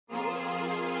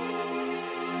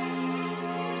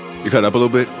You cut up a little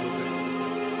bit?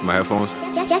 My headphones?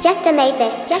 Just to make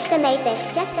this, just to make this,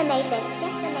 just to make this,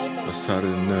 just to make this. What's harder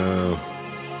than now?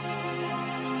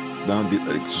 Down deep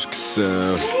like just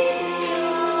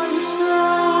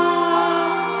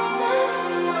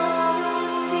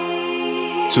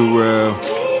too real.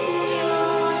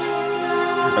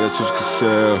 I just could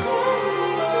sell.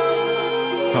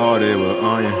 Hard they were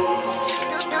on you.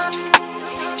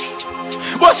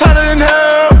 What's hotter than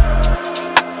hell?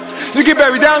 You get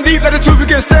buried down deep like the truth you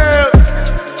can sell.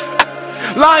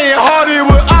 Lying harder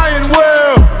with iron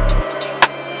will.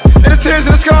 And the tears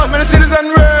and the scars, man, the shit is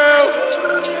unreal.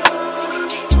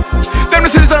 Damn, the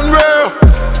shit is unreal.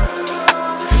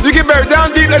 You get buried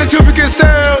down deep like the truth you can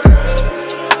sell.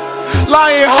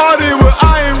 Lying harder with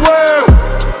iron will.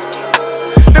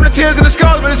 Damn, the tears and the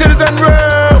scars, man, the shit is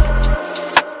unreal.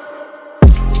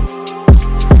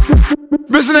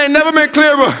 Vision ain't never been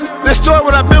clearer. Destroy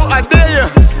what I built, I dare ya.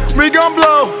 We gon'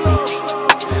 blow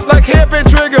like hairpin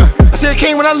trigger. I see a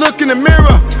king when I look in the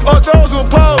mirror. All those who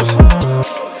oppose,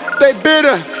 they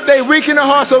bitter, they weak in the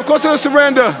heart, so of course they'll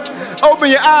surrender. Open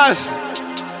your eyes,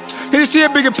 can you see a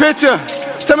bigger picture?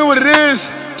 Tell me what it is,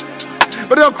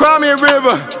 but don't cry me a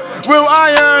river. Will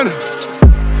iron,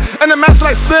 and the master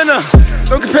like Splinter.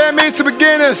 Don't compare me to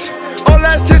beginners. All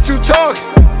that shit you talk,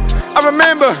 I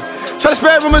remember. Try to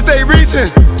spread rumors, they reason.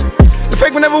 The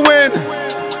fake will never win.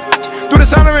 Through the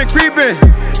sound of it creeping.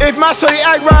 If my shorty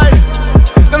act right,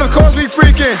 then of course we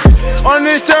freaking on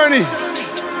this journey.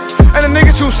 And the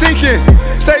niggas who seeking,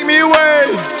 take me away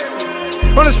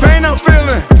on this pain I'm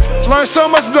feeling. Learn so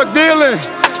much drug dealing.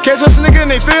 Can't trust a nigga in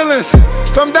their feelings.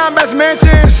 From down best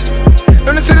mansions,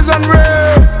 and the shit is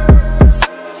unreal.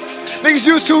 Niggas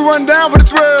used to run down for the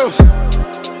thrills.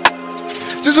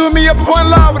 Just hook me up upon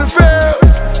live with a feel.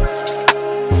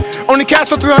 Only cash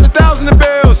for 300,000 in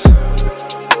bills.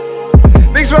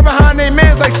 Niggas right behind they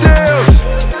mans like shells.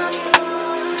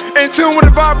 In tune with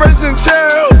the vibrations and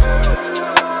chills.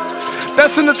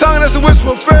 That's in the tongue, that's a wish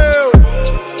fulfilled.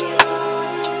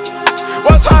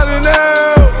 What's hotter than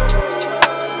hell?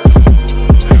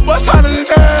 What's hotter than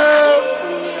hell?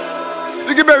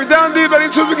 You get buried down deep like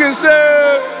the truth you can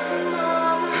sell.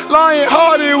 Lying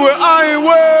harder with iron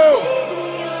will.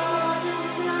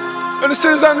 And the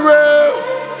shit is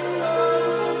unreal.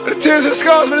 The tears and the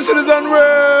scars, man, this shit is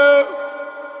unreal.